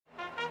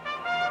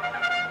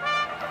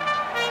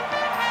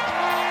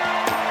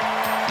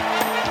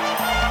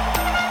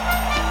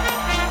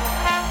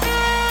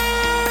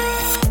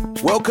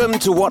Welcome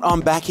to What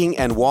I'm Backing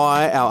and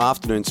Why, our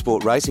afternoon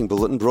sport racing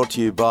bulletin brought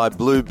to you by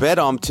Blue Bet.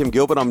 I'm Tim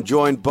Gilbert. I'm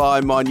joined by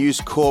my News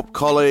Corp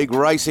colleague,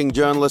 racing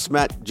journalist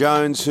Matt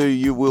Jones, who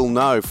you will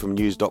know from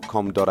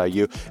news.com.au.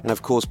 And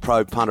of course,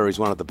 pro punter is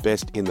one of the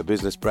best in the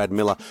business, Brad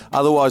Miller,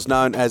 otherwise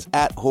known as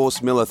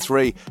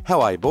 @HorseMiller3.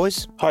 How are you,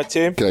 boys? Hi,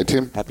 Tim. G'day,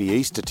 Tim. Happy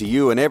Easter to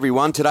you and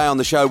everyone. Today on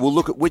the show, we'll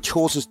look at which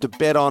horses to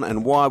bet on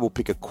and why. We'll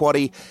pick a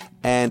quaddie,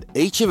 and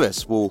each of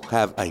us will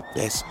have a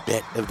best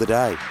bet of the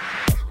day.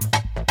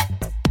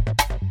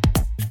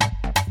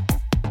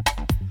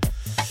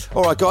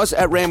 All right, guys,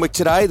 at Randwick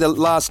today, the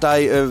last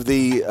day of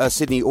the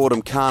Sydney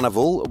Autumn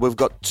Carnival, we've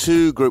got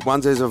two Group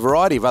 1s. There's a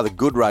variety of other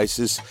good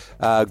races,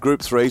 Group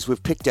 3s.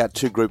 We've picked out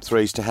two Group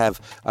 3s to have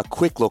a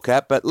quick look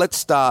at, but let's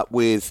start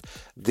with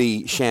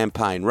the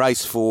Champagne.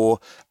 Race 4,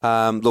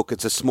 look,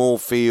 it's a small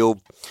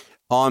field.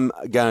 I'm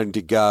going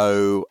to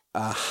go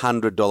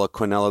 $100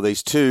 Quinella.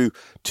 These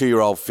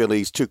two-year-old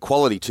fillies, two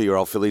quality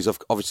two-year-old fillies.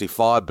 Obviously,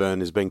 Fireburn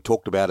is being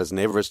talked about as an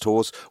Everest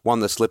horse,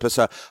 won the Slipper.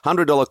 So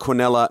 $100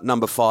 Quinella,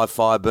 number 5,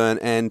 Fireburn,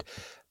 and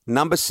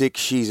number 6,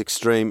 She's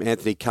Extreme,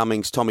 Anthony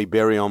Cummings, Tommy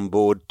Berry on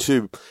board.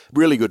 Two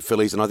really good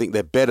fillies, and I think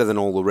they're better than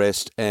all the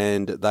rest,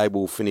 and they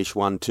will finish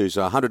 1-2.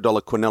 So $100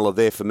 Quinella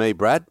there for me,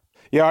 Brad.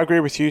 Yeah, I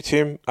agree with you,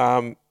 Tim.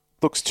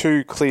 Looks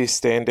two clear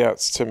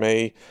standouts to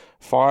me.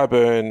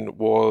 Fireburn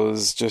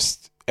was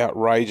just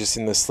outrageous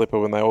in the Slipper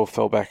when they all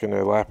fell back in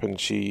her lap and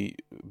she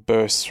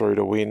burst through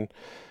to win.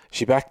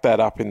 She backed that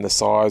up in the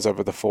size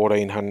over the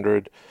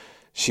 1400.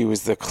 She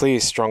was the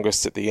clear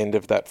strongest at the end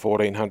of that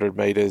 1400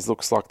 metres.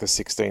 Looks like the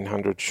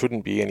 1600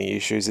 shouldn't be any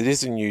issues. It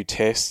is a new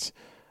test,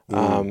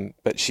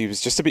 but she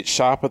was just a bit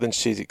sharper than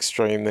She's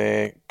Extreme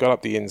there. Got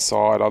up the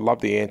inside. I love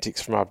the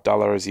antics from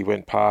Abdullah as he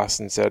went past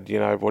and said, you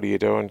know, what are you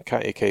doing?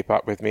 Can't you keep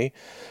up with me?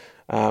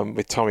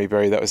 With Tommy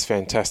Berry, that was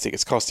fantastic.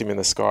 It's cost him in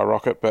the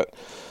Skyrocket, but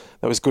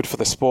that was good for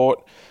the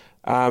sport.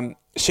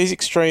 She's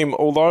Extreme,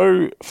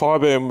 although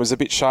Fireburn was a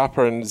bit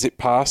sharper and zipped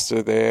past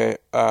her there,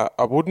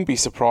 I wouldn't be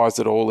surprised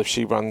at all if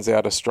she runs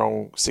out a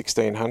strong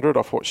 1600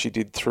 off what she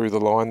did through the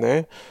line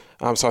there.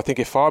 So I think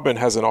if Fireburn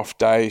has an off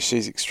day,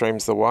 She's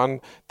Extreme's the one.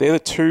 They're the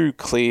two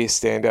clear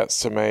standouts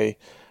to me.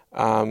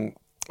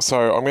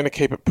 So I'm going to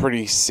keep it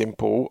pretty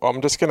simple.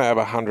 I'm just going to have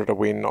 100 to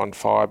win on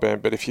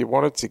Fireburn, but if you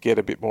wanted to get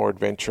a bit more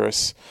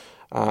adventurous,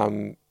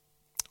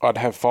 I'd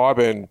have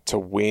Fireburn to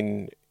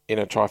win in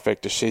a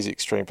trifecta, She's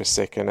Extreme for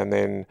second, and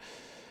then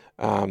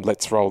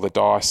Let's Roll the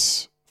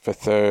Dice for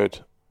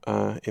third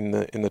in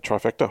the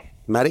trifecta.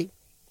 Matty?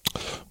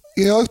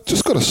 Yeah, I've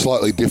just got a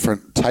slightly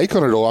different take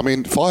on it all. I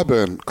mean,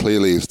 Fireburn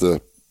clearly is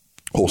the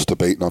horse to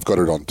beat, and I've got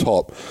it on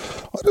top.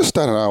 I just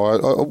don't know.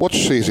 I watched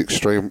She's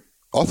Extreme.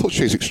 I thought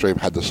She's Extreme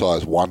had the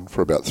size 1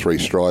 for about 3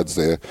 strides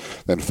there.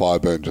 Then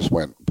Fireburn just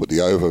put the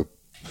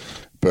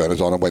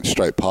overburners on and went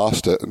straight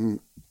past it.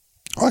 And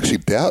I actually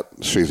doubt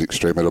She's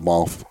Extreme at a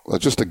mile.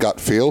 Just a gut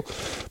feel.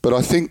 But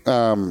I think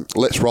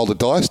Let's Roll the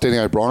Dice, Danny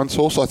O'Brien's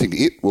horse, I think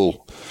it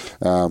will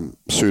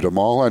suit a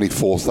mile, only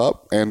 4th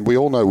up. And we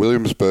all know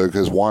Williamsburg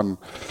has won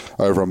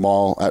over a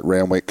mile at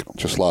Randwick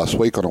just last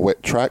week on a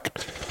wet track.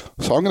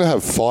 So I'm going to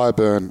have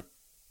Fireburn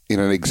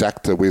in an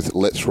exacta with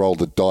Let's Roll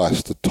the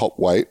Dice, the top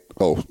weight.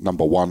 Oh,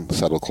 number 1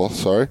 saddlecloth,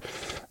 sorry.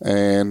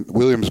 And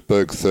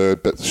Williamsburg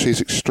 3rd. But She's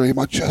Extreme,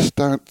 I just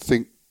don't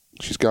think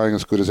she's going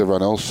as good as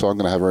everyone else, so I'm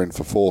going to have her in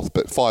for 4th.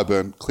 But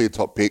Fireburn, clear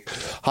top pick.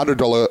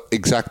 $100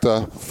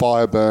 exacta,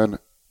 Fireburn,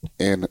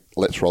 and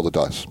Let's Roll the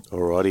Dice.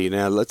 Alrighty,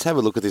 now let's have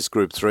a look at this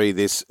Group 3.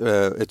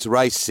 It's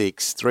race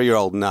 6,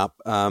 3-year-old and up.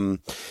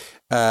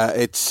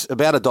 It's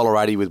about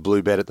 $1.80 with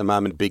Blue Bet at the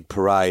moment, Big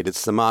Parade.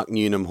 It's the Mark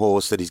Newnham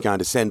horse that he's going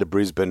to send to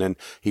Brisbane, and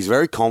he's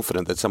very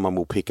confident that someone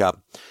will pick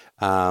up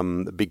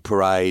the Big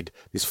Parade,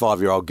 this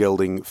 5-year-old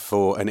gelding,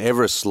 for an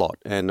Everest slot.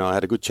 And I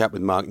had a good chat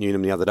with Mark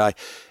Newnham the other day.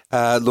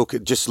 Look,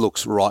 it just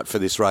looks right for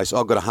this race.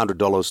 I've got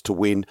 $100 to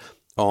win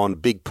on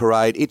Big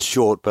Parade. It's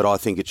short, but I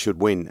think it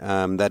should win.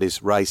 That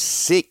is race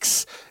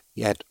 6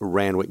 at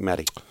Randwick,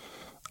 Matty.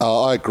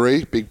 I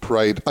agree, Big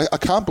Parade. I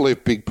can't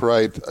believe Big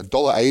Parade,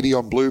 $1.80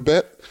 on Blue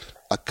Bet.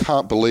 I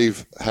can't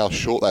believe how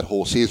short that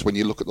horse is when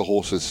you look at the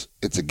horses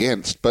it's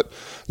against. But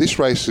this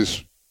race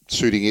is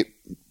suiting it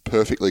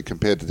perfectly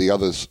compared to the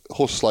others.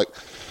 Horses like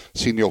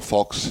Senior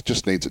Fox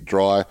just needs it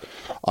dry.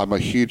 I'm a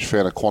huge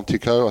fan of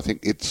Quantico. I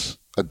think it's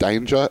a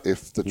danger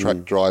if the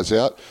track dries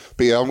out.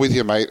 But yeah, I'm with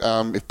you, mate.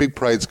 If Big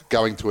Parade's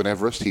going to an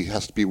Everest, he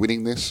has to be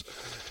winning this.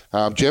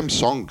 Gem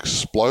Song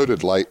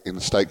exploded late in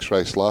the stakes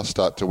race last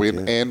start to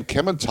win. Yeah. And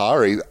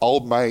Kementari,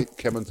 old mate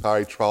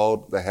Kementari,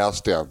 trolled the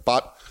house down.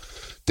 But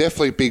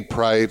definitely Big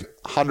Parade,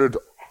 100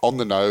 on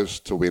the nose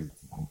to win.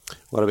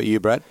 What about you,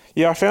 Brad?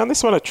 Yeah, I found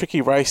this one a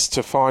tricky race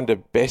to find a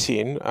bet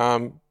in.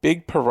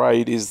 Big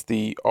Parade is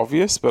the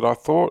obvious, but I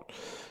thought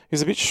he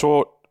was a bit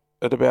short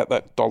at about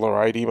that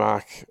 $1.80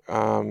 mark.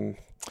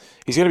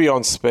 He's going to be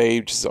on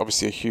speed, which is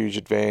obviously a huge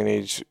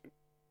advantage.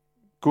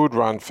 Good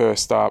run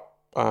first up,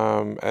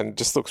 and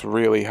just looks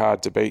really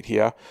hard to beat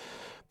here.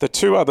 The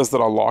two others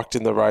that I liked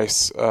in the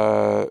race,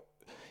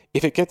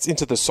 if it gets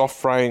into the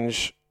soft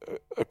range,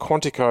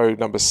 Quantico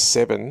number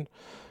 7,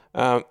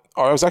 I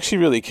was actually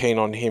really keen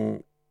on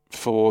him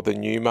for the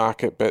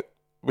Newmarket, but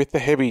with the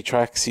heavy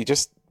tracks, he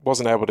just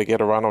wasn't able to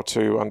get a run or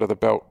two under the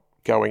belt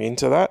going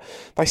into that.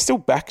 They still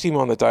backed him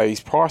on the day.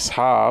 His price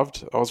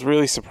halved. I was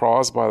really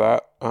surprised by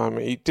that.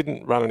 He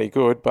didn't run any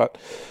good, but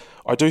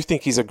I do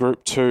think he's a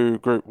Group 2,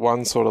 Group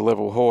 1 sort of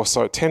level horse.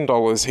 So at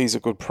 $10, he's a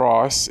good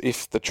price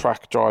if the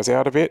track dries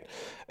out a bit.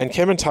 And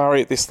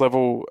Kementari at this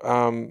level,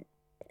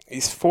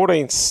 he's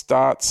 14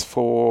 starts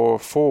for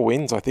 4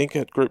 wins, I think,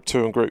 at Group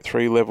 2 and Group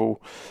 3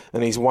 level.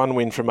 And he's 1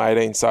 win from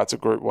 18 starts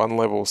at Group 1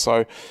 level.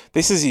 So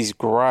this is his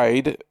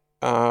grade.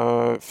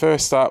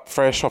 First up,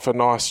 fresh off a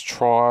nice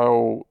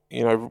trial,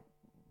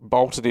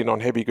 bolted in on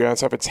heavy ground.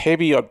 So if it's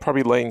heavy, I'd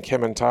probably lean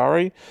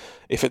Kementari.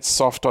 If it's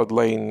soft, I'd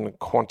lean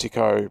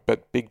Quantico.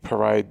 But Big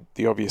Parade,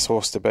 the obvious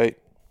horse to beat.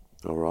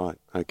 All right,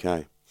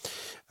 okay.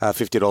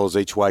 $50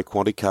 each way,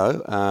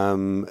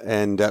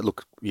 Quantico.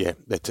 Look, yeah,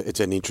 it's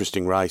an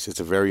interesting race. It's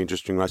a very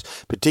interesting race,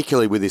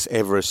 particularly with this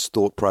Everest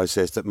thought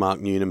process that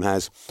Mark Newnham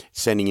has,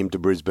 sending him to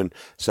Brisbane.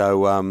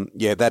 So,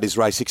 that is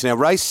race 6. Now,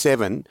 race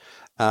 7,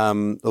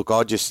 look,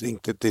 I just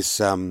think that this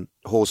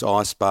horse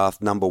Ice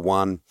Bath, number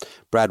 1,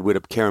 Brad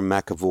Whittip, Kerrin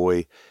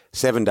McEvoy,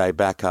 7-day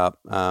backup.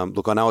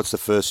 Look, I know it's the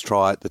first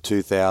try at the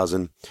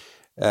 2000.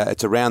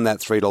 It's around that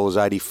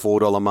 $3.80,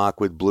 $4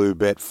 mark with Blue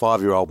Bet,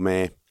 5-year-old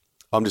mare.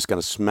 I'm just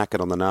going to smack it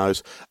on the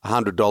nose.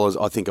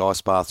 $100, I think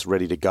Ice Bath's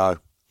ready to go.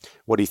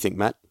 What do you think,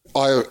 Matt?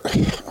 I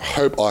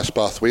hope Ice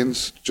Bath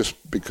wins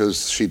just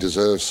because she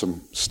deserves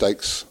some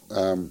stakes,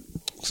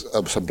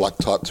 some black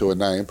type to her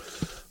name.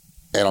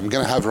 And I'm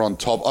going to have her on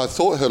top. I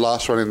thought her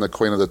last run in the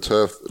Queen of the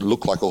Turf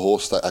looked like a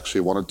horse that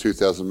actually wanted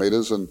 2,000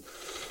 metres.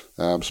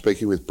 And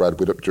speaking with Brad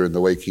Whittip during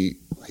the week, he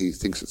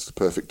thinks it's the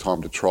perfect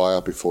time to try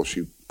her before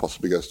she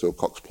possibly goes to a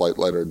Cox Plate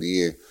later in the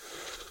year.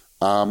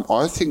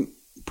 I think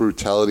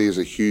Brutality is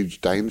a huge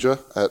danger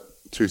at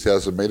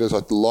 2,000 metres. I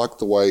like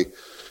the way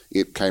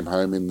it came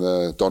home in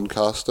the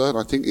Doncaster, and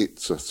I think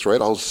it's a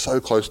threat. I was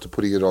so close to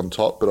putting it on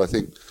top, but I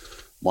think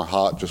my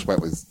heart just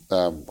went with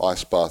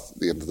Ice Bath at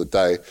the end of the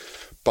day.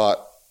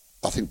 But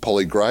I think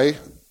Polly Gray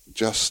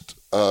just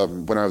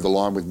went over the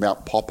line with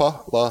Mount Popper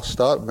last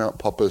start. Mount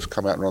Popper's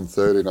come out and run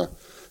third in a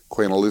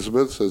Queen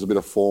Elizabeth, so there's a bit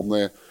of form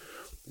there.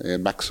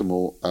 And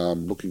Maximal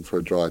looking for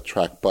a dry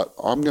track. But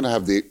I'm going to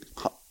have the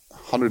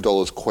 $100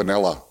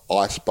 Quinella,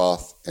 Ice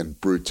Bath and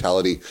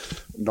Brutality.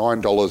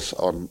 $9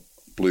 on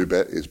Blue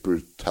Bet is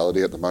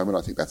Brutality at the moment.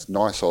 I think that's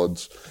nice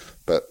odds,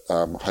 but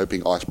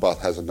hoping Ice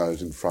Bath has a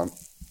nose in front.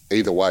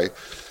 Either way,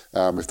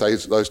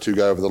 if those two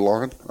go over the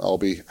line, I'll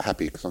be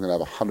happy because I'm going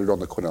to have 100 on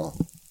the Quinella.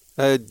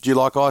 Do you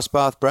like Ice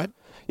Bath, Brad?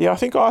 Yeah, I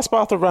think Ice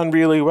Bath will run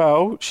really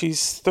well.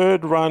 She's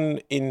third run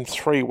in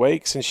 3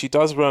 weeks, and she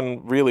does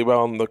run really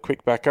well on the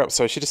quick backup,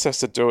 so she just has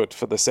to do it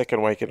for the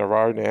second week in a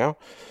row now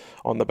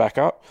on the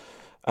backup.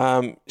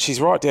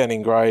 She's right down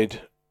in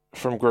grade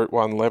from Group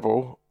 1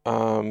 level.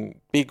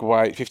 Big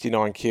weight,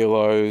 59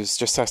 kilos,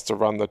 just has to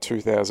run the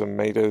 2,000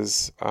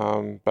 metres.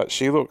 But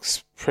she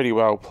looks pretty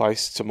well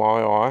placed to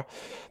my eye.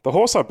 The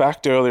horse I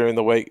backed earlier in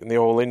the week in the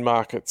all-in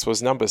markets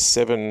was number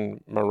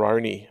 7,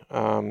 Moroni,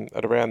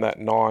 at around that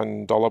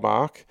 $9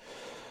 mark.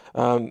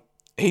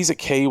 He's a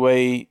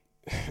Kiwi.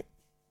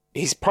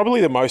 He's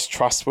probably the most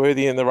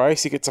trustworthy in the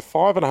race. He gets a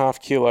 5.5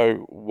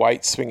 kilo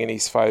weight swing in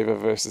his favour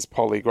versus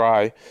Polly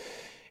Gray.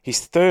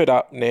 He's third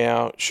up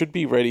now, should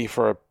be ready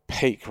for a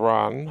peak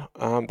run.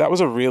 That was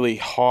a really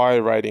high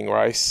rating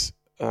race,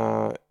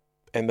 and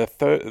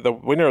the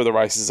winner of the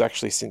race has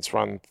actually since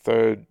run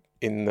third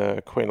in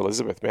the Queen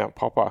Elizabeth, Mount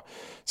Popper.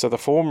 So the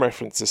form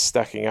reference is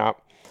stacking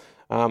up.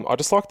 I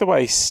just like the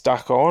way he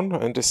stuck on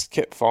and just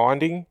kept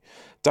finding.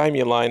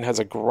 Damien Lane has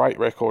a great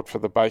record for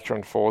the Baker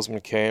and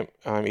Forsman camp.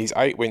 He's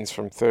 8 wins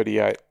from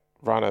 38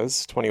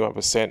 runners,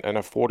 21%, and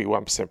a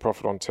 41%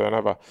 profit on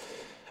turnover.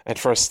 And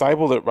for a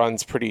stable that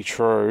runs pretty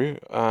true,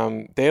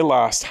 their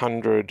last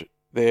 100,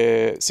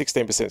 they're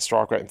 16%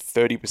 strike rate and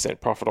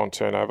 30% profit on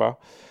turnover.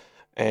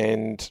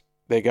 And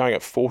they're going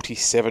at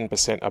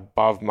 47%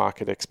 above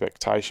market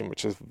expectation,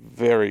 which is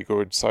very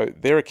good. So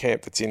they're a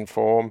camp that's in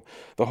form.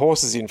 The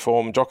horse is in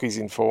form, jockey's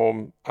in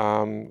form.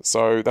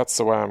 So that's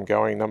the way I'm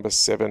going. Number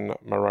 7,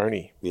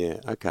 Moroni. Yeah,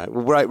 okay.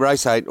 Well,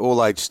 race 8,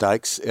 all-age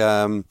stakes.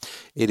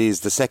 It is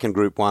the second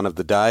Group 1 of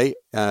the day.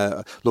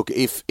 Look,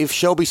 if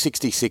Shelby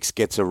 66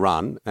 gets a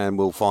run, and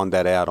we'll find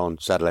that out on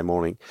Saturday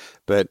morning,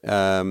 but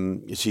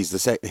she's he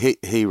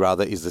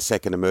is the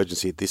second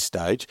emergency at this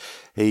stage.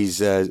 He's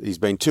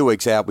been 2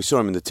 weeks out. We saw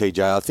him in the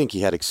TJ. I think he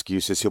had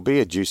excuses. He'll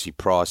be a juicy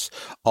price.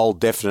 I'll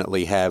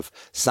definitely have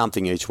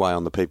something each way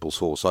on the People's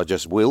Horse. I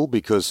just will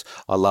because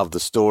I love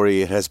the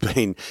story. It has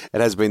been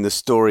the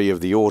story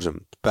of the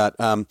autumn. But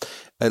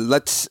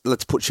let's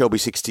put Shelby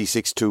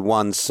 66 to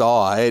one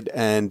side,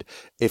 and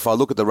if I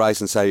look at the race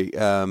and say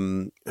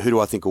who do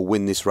I think will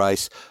win this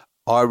race,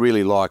 I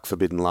really like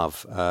Forbidden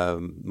Love,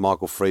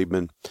 Michael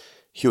Friedman,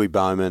 Huey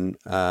Bowman.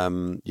 So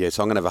I'm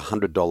going to have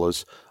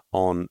 $100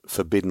 on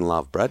Forbidden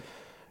Love, Brad.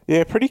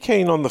 Yeah, pretty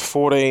keen on the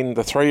 14,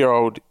 the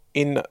 3-year-old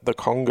in the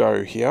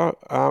Congo here.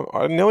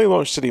 I nearly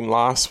launched at him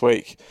last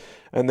week,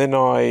 and then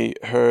I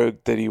heard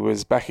that he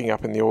was backing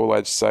up in the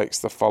All-Age Stakes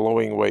the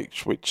following week,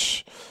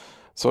 which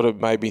sort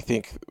of made me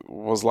think,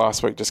 was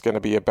last week just going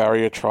to be a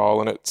barrier trial?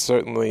 And it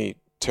certainly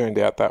turned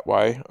out that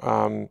way.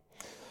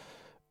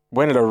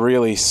 Went at a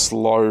really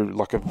slow,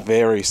 like a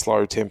very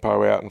slow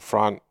tempo out in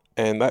front,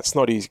 and that's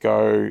not his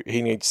go.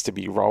 He needs to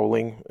be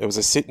rolling. It was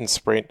a sit and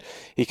sprint.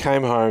 He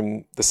came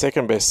home the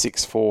second best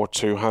 6'4",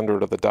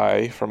 200 of the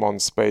day from on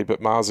speed,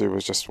 but Marzu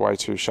was just way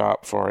too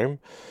sharp for him.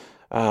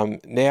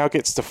 Now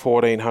gets to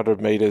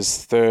 1,400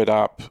 metres, third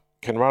up,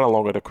 can run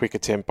along at a quicker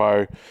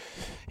tempo.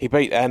 He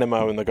beat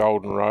Animo in the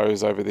Golden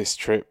Rose over this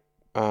trip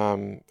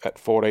at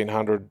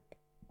 1,400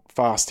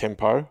 fast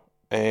tempo,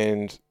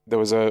 and there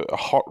was a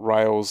hot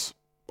rails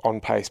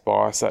on-pace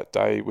bias that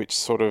day, which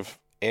sort of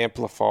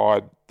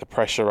amplified the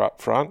pressure up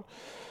front.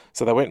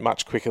 So they went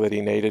much quicker than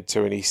he needed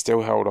to, and he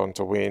still held on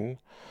to win.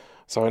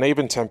 So an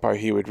even tempo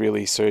here would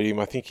really suit him.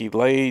 I think he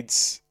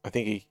leads. I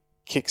think he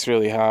kicks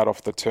really hard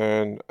off the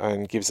turn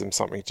and gives them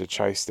something to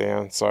chase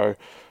down. So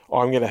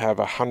I'm going to have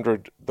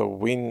 100 the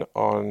win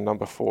on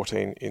number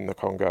 14 in the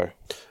Congo.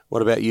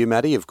 What about you,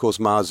 Matty? Of course,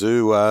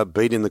 Marzu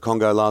beat in the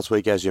Congo last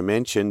week, as you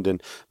mentioned,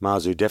 and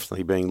Marzu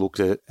definitely being looked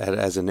at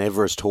as an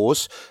Everest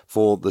horse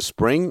for the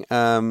spring.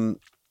 The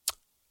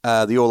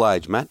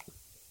all-age, Matt?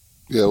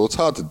 Yeah, well, it's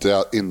hard to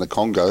doubt in the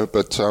Congo,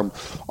 but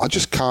I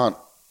just can't.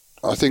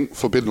 I think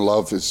Forbidden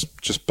Love is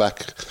just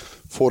back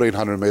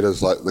 1,400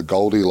 metres, like the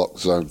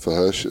Goldilocks zone for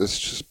her. It's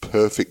just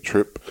perfect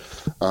trip.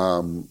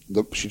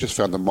 She just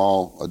found the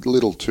mile a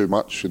little too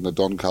much in the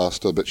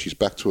Doncaster, but she's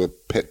back to a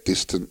pet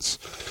distance.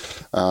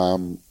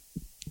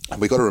 And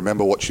we got to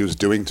remember what she was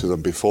doing to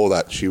them before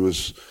that. She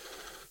was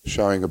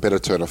showing a better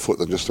turn of foot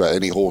than just about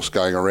any horse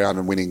going around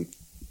and winning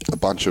a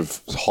bunch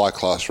of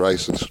high-class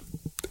races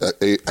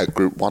at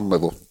Group 1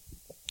 level.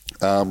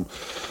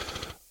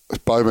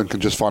 If Bowman can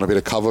just find a bit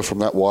of cover from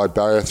that wide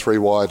barrier, 3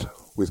 wide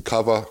with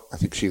cover, I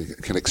think she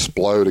can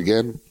explode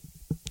again.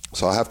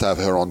 So I have to have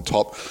her on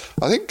top.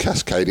 I think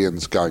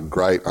Cascadian's going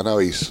great. I know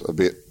he's a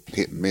bit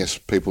hit and miss.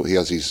 He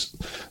has his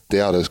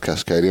doubters,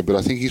 Cascadian, but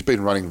I think he's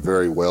been running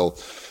very well.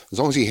 As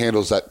long as he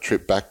handles that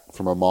trip back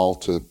from a mile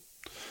to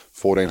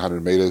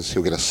 1,400 metres,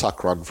 he'll get a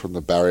suck run from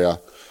the barrier.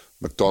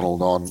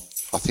 McDonald on.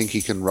 I think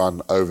he can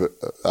run over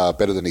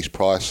better than his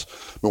price.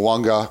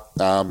 Mwanga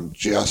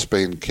just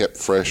been kept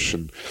fresh,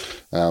 and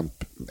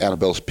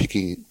Annabelle's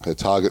picking her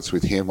targets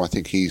with him. I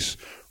think he's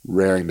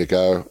raring to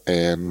go.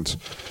 And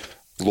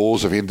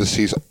Laws of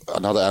Indices,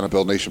 another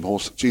Annabelle Neesham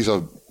horse. Geez,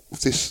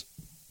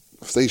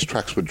 if these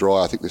tracks were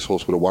dry, I think this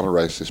horse would have won a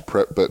race this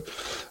prep, but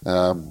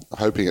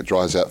hoping it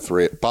dries out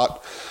for it.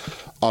 But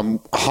I'm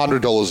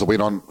 $100 a win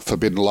on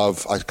Forbidden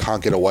Love. I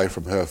can't get away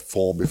from her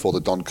form before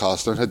the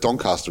Doncaster. And her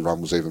Doncaster run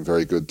was even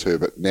very good too.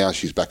 But now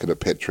she's back at a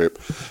pet trip.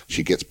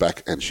 She gets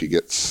back and she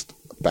gets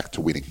back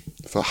to winning.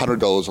 For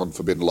 $100 on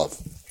Forbidden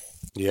Love.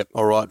 Yep.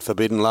 All right,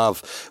 Forbidden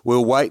Love.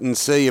 We'll wait and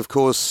see. Of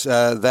course,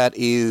 that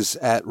is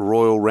at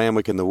Royal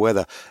Randwick, and the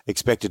weather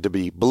expected to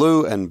be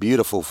blue and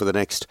beautiful for the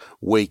next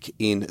week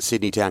in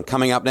Sydney Town.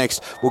 Coming up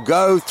next, we'll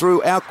go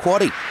through our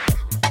quaddie.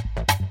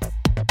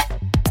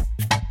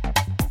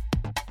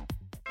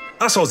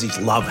 Us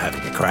Aussies love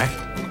having a crack.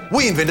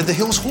 We invented the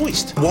Hills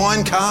Hoist,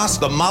 wine cast,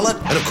 the mullet,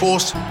 and of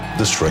course,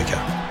 the streaker.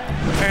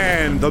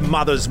 And the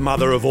mother's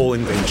mother of all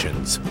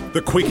inventions.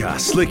 The quicker,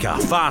 slicker,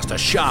 faster,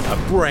 sharper,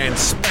 brand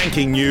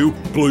spanking new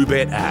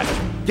Bluebet app.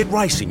 Get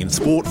racing in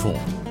sport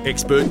form.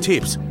 Expert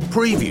tips,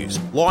 previews,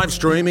 live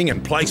streaming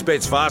and place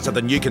bets faster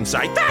than you can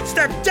say, "That's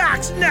the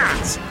Ducks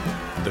nuts!"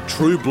 The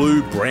True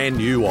Blue brand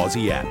new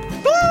Aussie app.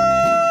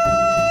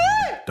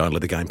 Don't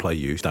let the game play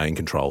you. Stay in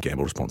control.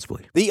 Gamble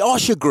responsibly. The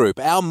Osher Group.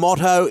 Our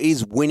motto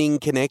is winning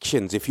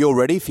connections. If you're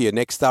ready for your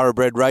next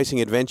thoroughbred racing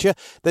adventure,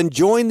 then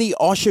join the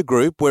Osher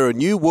Group, where a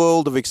new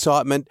world of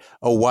excitement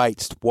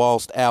awaits.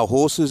 Whilst our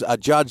horses are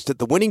judged at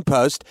the winning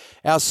post,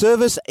 our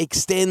service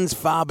extends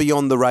far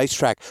beyond the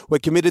racetrack. We're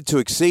committed to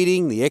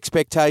exceeding the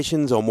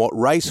expectations on what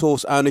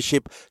racehorse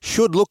ownership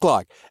should look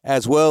like,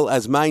 as well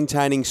as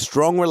maintaining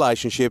strong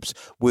relationships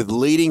with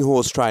leading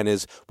horse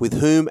trainers with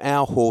whom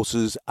our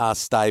horses are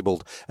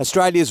stabled.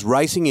 Australia's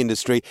racing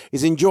industry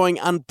is enjoying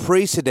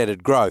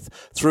unprecedented growth.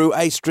 Through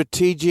a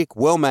strategic,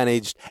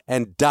 well-managed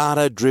and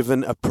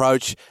data-driven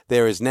approach,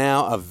 there is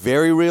now a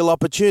very real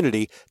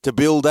opportunity to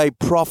build a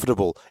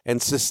profitable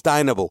and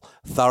sustainable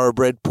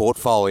thoroughbred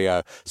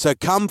portfolio. So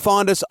come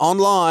find us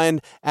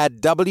online at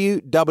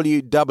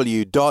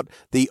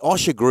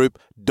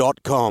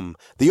www.theoshergroup.com.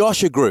 The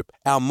Osher Group,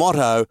 our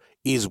motto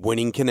is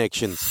winning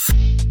connections.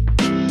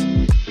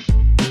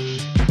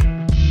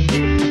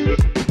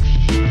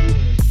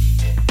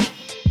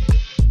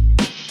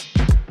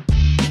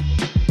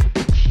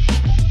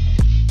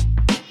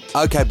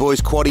 Okay,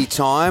 boys, quaddie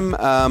time.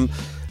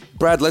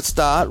 Brad, let's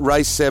start.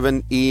 Race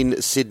 7 in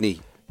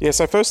Sydney. Yeah,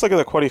 so first look at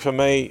the quaddie for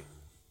me.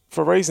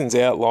 For reasons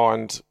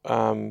outlined,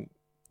 the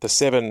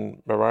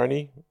 7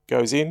 Moroni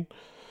goes in.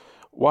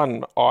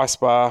 1 Ice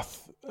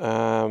Bath,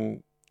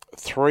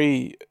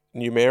 3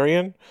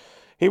 Numerian.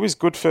 He was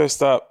good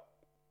first up,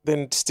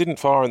 then just didn't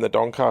fire in the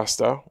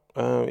Doncaster.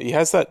 He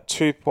has that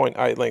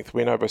 2.8 length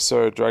win over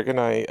Sir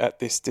Dragonet at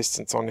this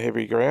distance on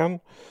heavy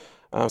ground.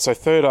 So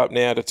third up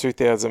now to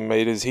 2,000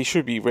 metres. He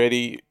should be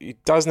ready. He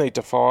does need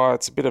to fire.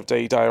 It's a bit of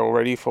D-Day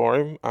already for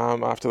him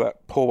after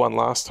that poor one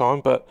last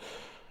time. But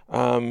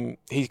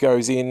he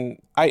goes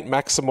in. 8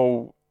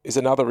 Maximal is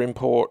another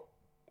import.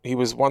 He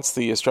was once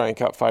the Australian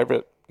Cup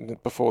favourite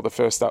before the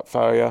first up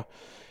failure.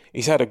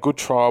 He's had a good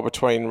trial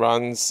between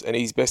runs, and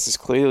his best is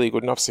clearly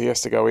good enough, so he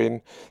has to go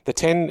in. The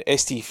 10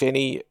 Esty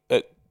Fenny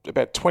at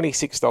about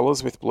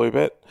 $26 with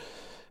Bluebet.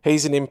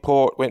 He's an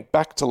import, went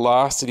back to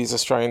last at his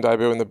Australian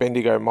debut in the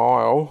Bendigo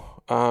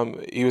Mile.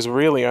 He was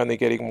really only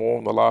getting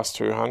warm the last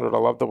 200. I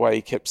love the way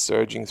he kept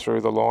surging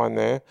through the line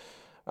there.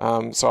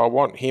 So I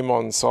want him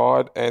on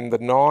side. And the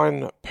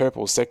 9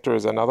 Purple Sector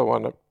is another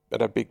one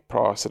at a big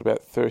price at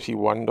about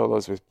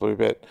 $31 with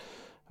Bluebet.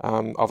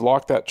 I've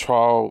liked that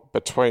trial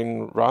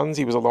between runs.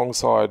 He was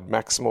alongside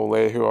Maximal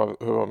there,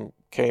 who I'm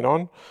keen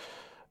on.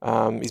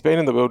 He's been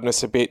in the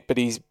wilderness a bit, but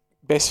his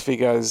best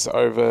figures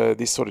over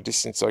this sort of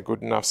distance are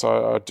good enough,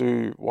 so I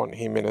do want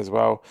him in as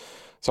well.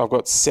 So I've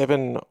got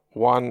 7,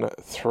 1,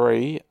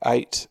 3,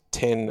 8,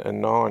 10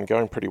 and 9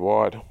 going pretty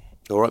wide.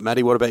 All right,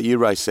 Matty, what about you,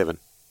 race 7?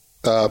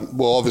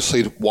 Well,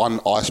 obviously,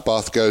 1 Ice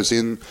Bath goes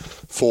in,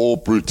 4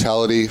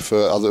 Brutality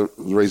for other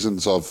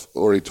reasons I've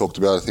already talked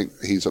about. I think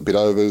he's a bit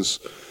overs.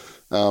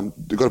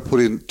 You've got to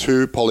put in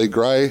 2 Polly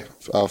Gray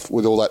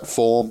with all that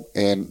form,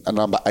 and a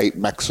number 8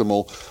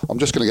 Maximal. I'm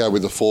just going to go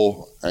with the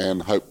 4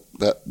 and hope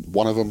that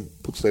one of them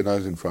puts their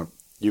nose in front.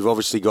 You've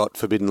obviously got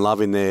Forbidden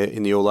Love in there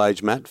in the All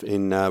Age, Matt,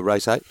 in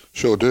race 8.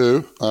 Sure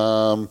do.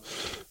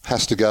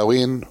 Has to go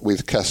in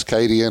with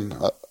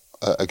Cascadian.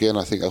 Again,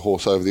 I think a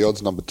horse over the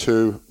odds. Number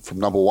 2 from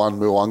number 1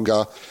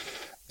 Muanga,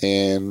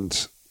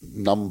 and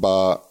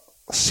number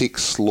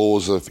 6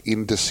 Laws of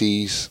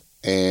Indices,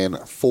 and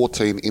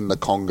 14 In the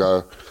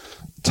Congo.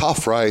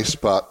 Tough race,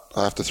 but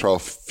I have to throw a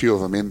few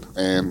of them in,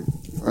 and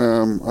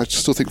I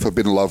still think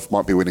Forbidden Love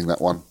might be winning that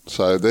one.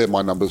 So they're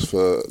my numbers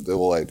for the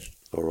All Age.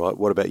 All right.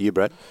 What about you,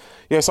 Brad?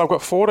 Yes, I've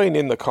got 14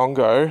 In the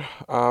Congo.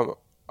 I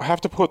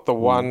have to put the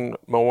 1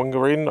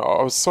 Moonga in.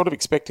 I was sort of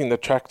expecting the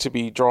track to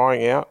be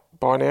drying out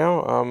by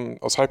now. I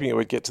was hoping it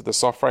would get to the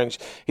soft range.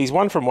 He's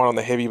 1 from 1 on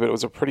the heavy, but it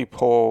was a pretty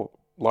poor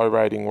low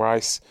rating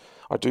race.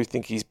 I do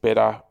think he's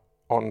better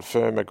on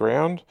firmer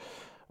ground.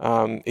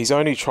 His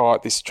only try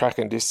at this track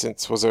and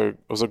distance was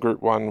a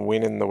Group 1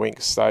 win in the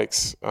Winx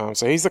Stakes.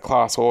 So he's the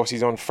class horse.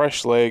 He's on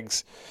fresh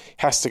legs,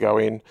 has to go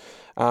in.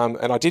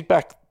 And I did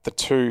back the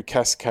 2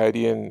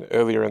 Cascadian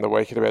earlier in the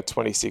week at about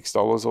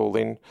 $26 all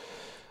in.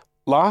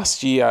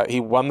 Last year, he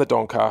won the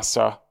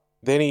Doncaster.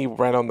 Then he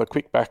ran on the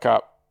quick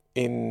backup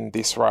in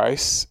this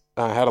race,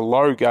 had a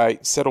low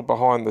gate, settled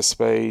behind the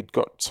speed,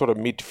 got sort of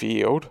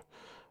midfield,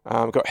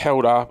 got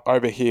held up,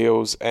 over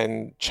heels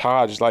and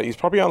charged late. He's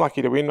probably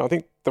unlucky to win. I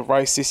think the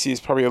race this year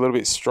is probably a little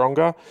bit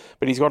stronger,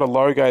 but he's got a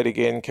low gate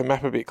again, can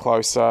map a bit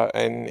closer,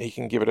 and he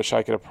can give it a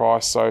shake at a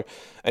price. So,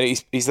 and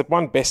he's the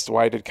one best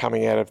weighted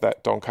coming out of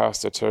that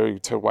Doncaster too,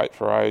 to wait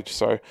for age.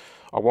 So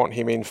I want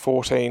him in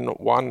 14,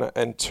 1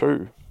 and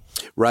 2.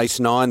 Race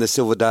 9, the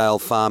Silverdale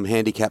Farm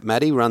Handicap,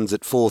 Matty, runs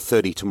at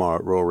 4:30 tomorrow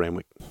at Royal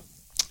Randwick.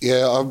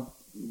 Yeah,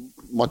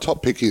 my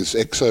top pick is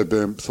Exo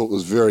Boom. Thought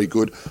was very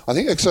good. I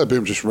think Exo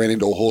Boom just ran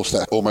into a horse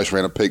that almost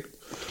ran a peak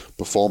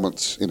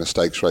performance in a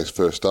stakes race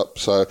first up.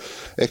 So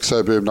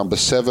Exo Boom, number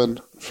 7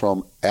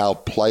 from Our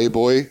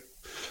Playboy,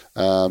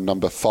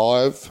 number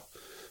 5.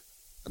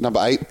 Number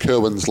 8,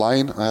 Kerwin's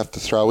Lane, I have to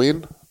throw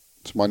in.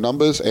 It's my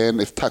numbers. And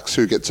if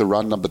Taksu gets a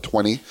run, number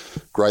 20,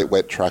 Great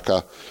Wet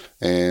Tracker.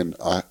 And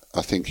I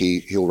think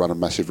he'll run a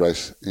massive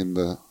race in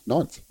the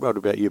 9th. What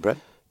about you, Brad?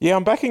 Yeah,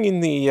 I'm backing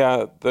in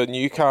the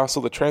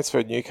Newcastle, the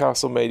transferred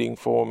Newcastle meeting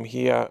form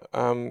here.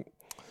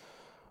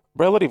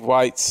 Relative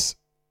weights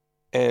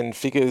and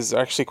figures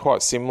are actually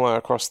quite similar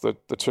across the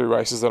 2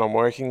 races that I'm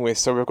working with.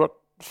 So we've got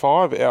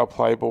 5 Our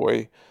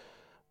Playboy,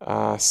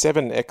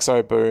 7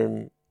 Exo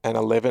Boom, and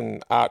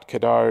 11 Art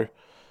Cadeau.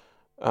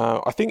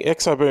 I think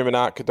Exo Boom and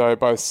Art Cadeau,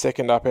 both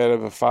second up out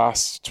of a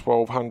fast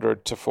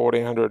 1,200 to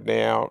 1,400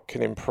 now,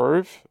 can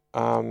improve.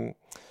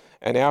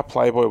 And Our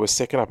Playboy was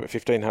second up at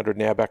 1,500,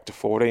 now back to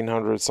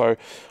 1,400. So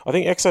I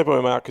think Exo Boom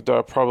and Art Cadeau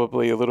are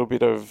probably a little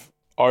bit of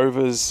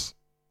overs,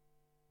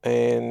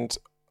 and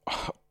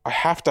I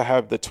have to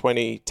have the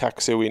 20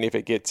 Taksu in if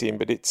it gets in,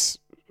 but it's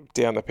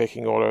down the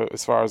pecking order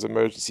as far as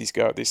emergencies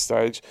go at this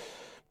stage.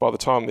 By the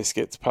time this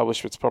gets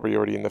published, it's probably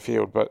already in the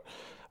field. But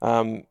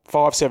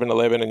 5, 7,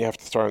 11, and you have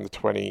to throw in the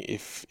 20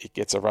 if it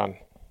gets a run.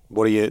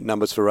 What are your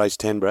numbers for race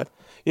 10, Brad?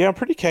 Yeah, I'm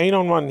pretty keen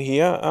on one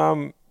here.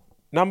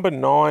 Number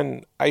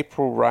 9,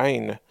 April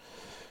Rain.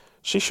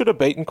 She should have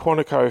beaten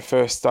Quantico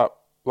first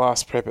up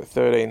last prep at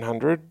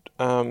 1,300.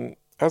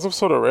 As I've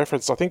sort of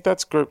referenced, I think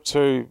that's Group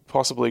 2,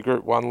 possibly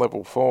Group 1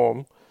 level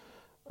form.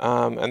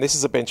 And this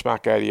is a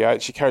benchmark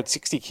 88. She carried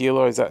 60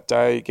 kilos that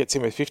day, gets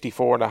in with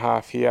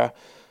 54.5 here.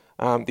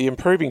 The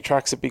improving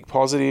track's a big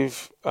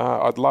positive.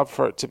 I'd love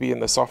for it to be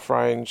in the soft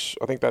range.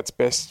 I think that's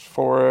best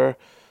for her.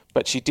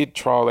 but she did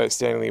trial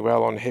outstandingly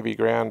well on heavy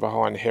ground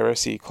behind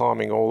Heresy,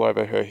 climbing all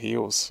over her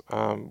heels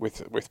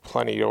with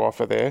plenty to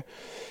offer there.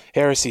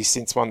 Heresy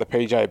since won the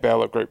PJ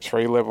Bell at Group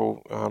 3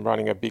 level,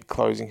 running a big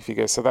closing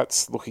figure, so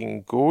that's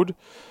looking good.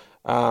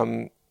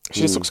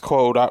 She just looks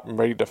coiled up and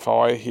ready to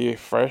fire here,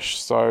 fresh,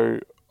 so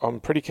I'm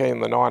pretty keen on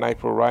the 9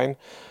 April Rain.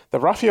 The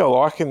roughie I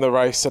like in the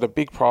race at a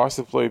big price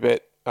of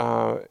Bluebet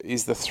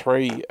is the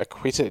 3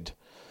 Acquitted.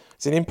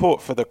 It's an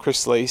import for the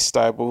Chris Lee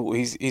stable.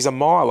 He's a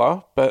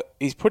miler, but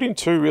he's put in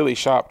 2 really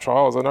sharp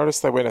trials. I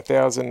noticed they went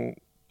 1,000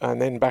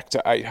 and then back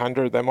to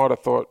 800. They might have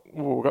thought,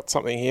 we've got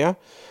something here,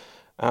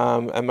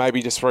 and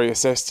maybe just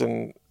reassessed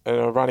and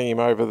are running him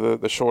over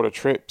the shorter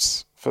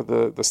trips for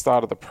the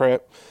start of the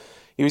prep.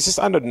 He was just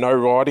under no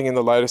riding in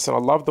the latest, and I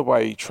love the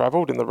way he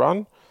travelled in the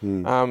run.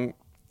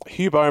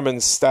 Hugh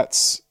Bowman's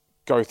stats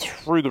go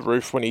through the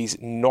roof when he's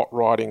not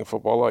riding for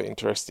Waller,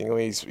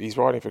 interestingly. He's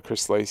riding for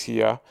Chris Lees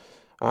here.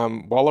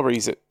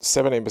 Wallery's at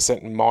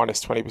 17% and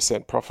minus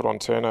 20% profit on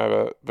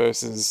turnover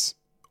versus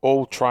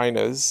all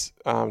trainers,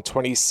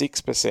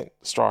 26%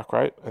 strike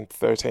rate and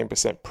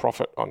 13%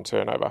 profit on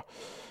turnover.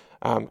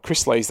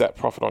 Chris Lee's that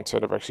profit on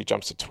turnover actually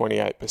jumps to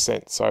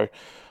 28%. So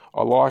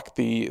I like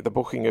the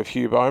booking of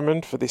Hugh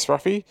Bowman for this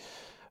roughie.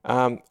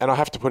 And I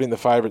have to put in the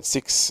favourite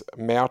 6,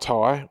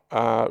 Mautai.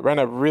 Ran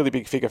a really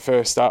big figure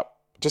first up.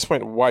 Just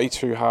went way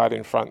too hard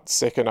in front,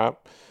 second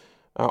up.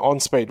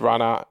 On-speed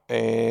runner,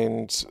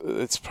 and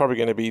it's probably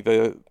going to be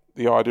the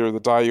idea of the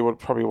day. You would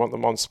probably want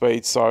them on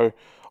speed, so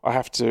I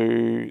have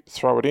to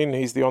throw it in.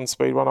 He's the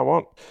on-speed one I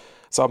want.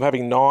 So I'm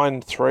having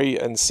 9, 3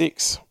 and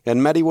 6.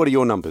 And Maddie, what are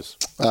your numbers?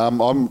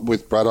 I'm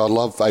with Brad. I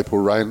love April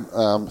Rain.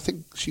 I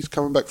think she's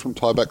coming back from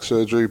tie-back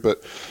surgery,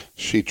 but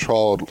she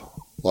trialled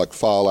like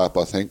Far Lap,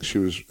 I think. She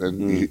was,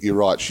 and you're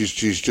right, she's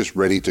just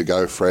ready to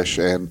go fresh,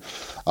 and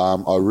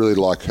I really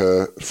like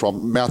her.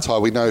 From Mautai,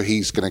 we know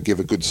he's going to give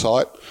a good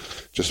sight,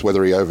 just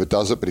whether he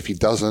overdoes it, but if he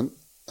doesn't,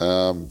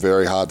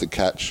 very hard to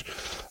catch.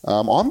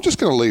 I'm just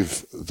going to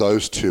leave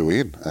those 2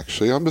 in,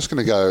 actually. I'm just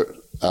going to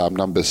go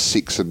numbers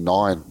 6 and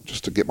 9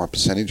 just to get my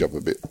percentage up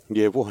a bit.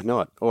 Yeah, why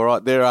not? All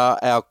right, there are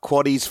our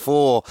quaddies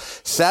for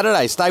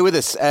Saturday. Stay with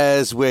us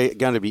as we're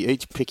going to be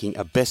each picking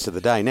a best of the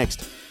day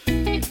next.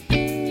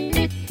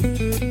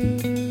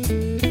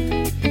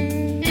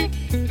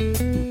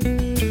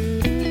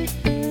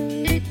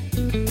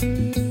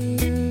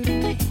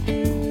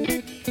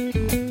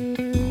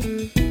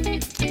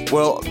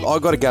 Well,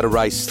 I've got to go to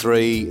race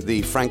 3,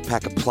 the Frank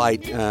Packer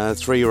Plate,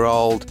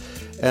 3-year-old,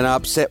 and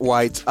upset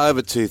weights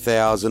over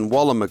 2,000.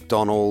 Waller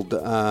McDonald,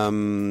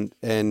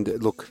 and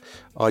look,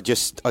 I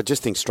just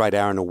think Straight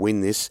Aaron will win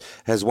this.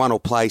 Has won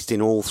or placed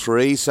in all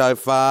 3 so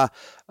far.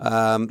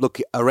 Look,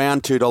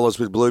 around $2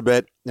 with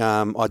Bluebet.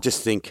 I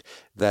just think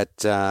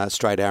that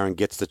Straight Aaron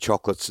gets the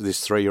chocolates.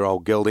 This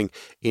 3-year-old gelding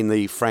in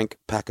the Frank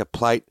Packer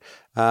Plate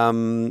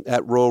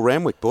at Royal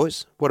Randwick,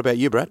 boys. What about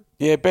you, Brad?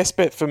 Yeah, best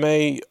bet for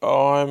me,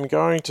 I'm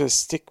going to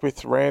stick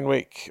with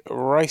Randwick.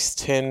 Race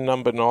 10,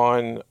 number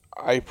 9,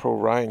 April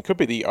Rain. Could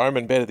be the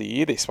Omen bet of the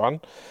year, this one.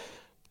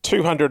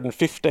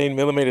 215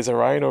 millimetres of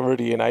rain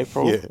already in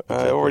April. Yeah,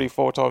 exactly. Already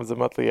 4 times the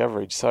monthly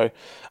average. So,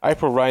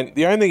 April Rain.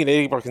 The only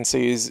thing I can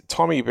see is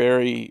Tommy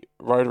Berry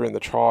rode her in the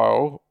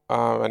trial,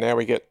 and now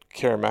we get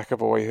Kieran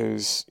McAvoy,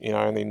 who's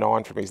only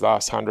 9 from his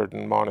last 100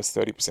 and minus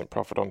 30%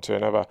 profit on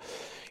turnover.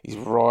 He's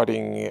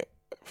riding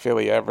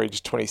fairly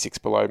average, 26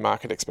 below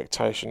market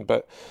expectation.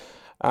 But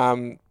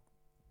I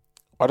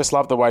just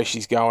love the way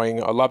she's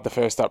going. I love the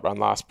first up run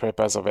last prep,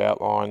 as I've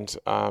outlined,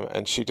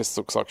 and she just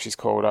looks like she's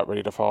called up,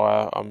 ready to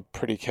fire. I'm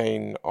pretty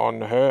keen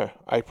on her,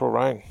 April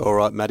Rain. All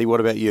right, Matty, what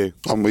about you?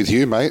 I'm with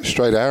you, mate.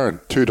 Straight Aaron.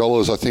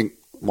 $2, I think,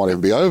 might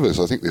even be overs.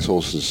 I think this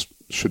horse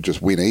should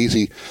just win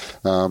easy.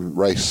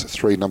 Race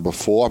 3, number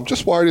 4. I'm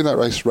just worried in that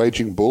race,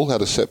 Raging Bull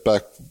had a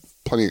setback.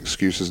 Plenty of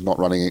excuses not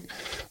running it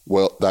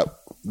well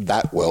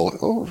that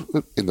well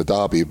in the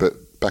Derby, but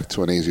back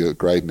to an easier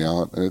grade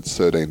now, and it's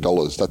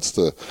 $13. That's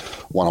the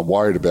one I'm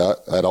worried about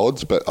at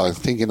odds, but I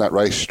think in that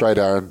race, Straight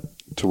Aaron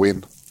to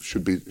win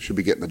should be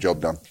getting the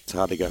job done. It's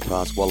hard to go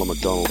past Waller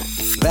McDonald.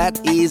 That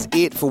is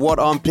it for what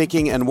I'm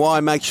picking and why.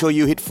 Make sure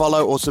you hit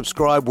follow or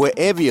subscribe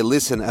wherever you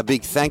listen. A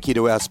big thank you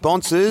to our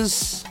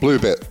sponsors.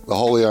 Bluebet, the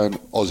wholly owned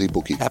Aussie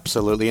bookie.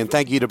 Absolutely. And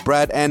thank you to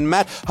Brad and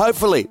Matt.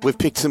 Hopefully we've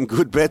picked some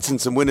good bets and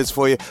some winners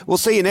for you. We'll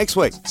see you next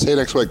week. See you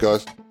next week,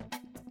 guys.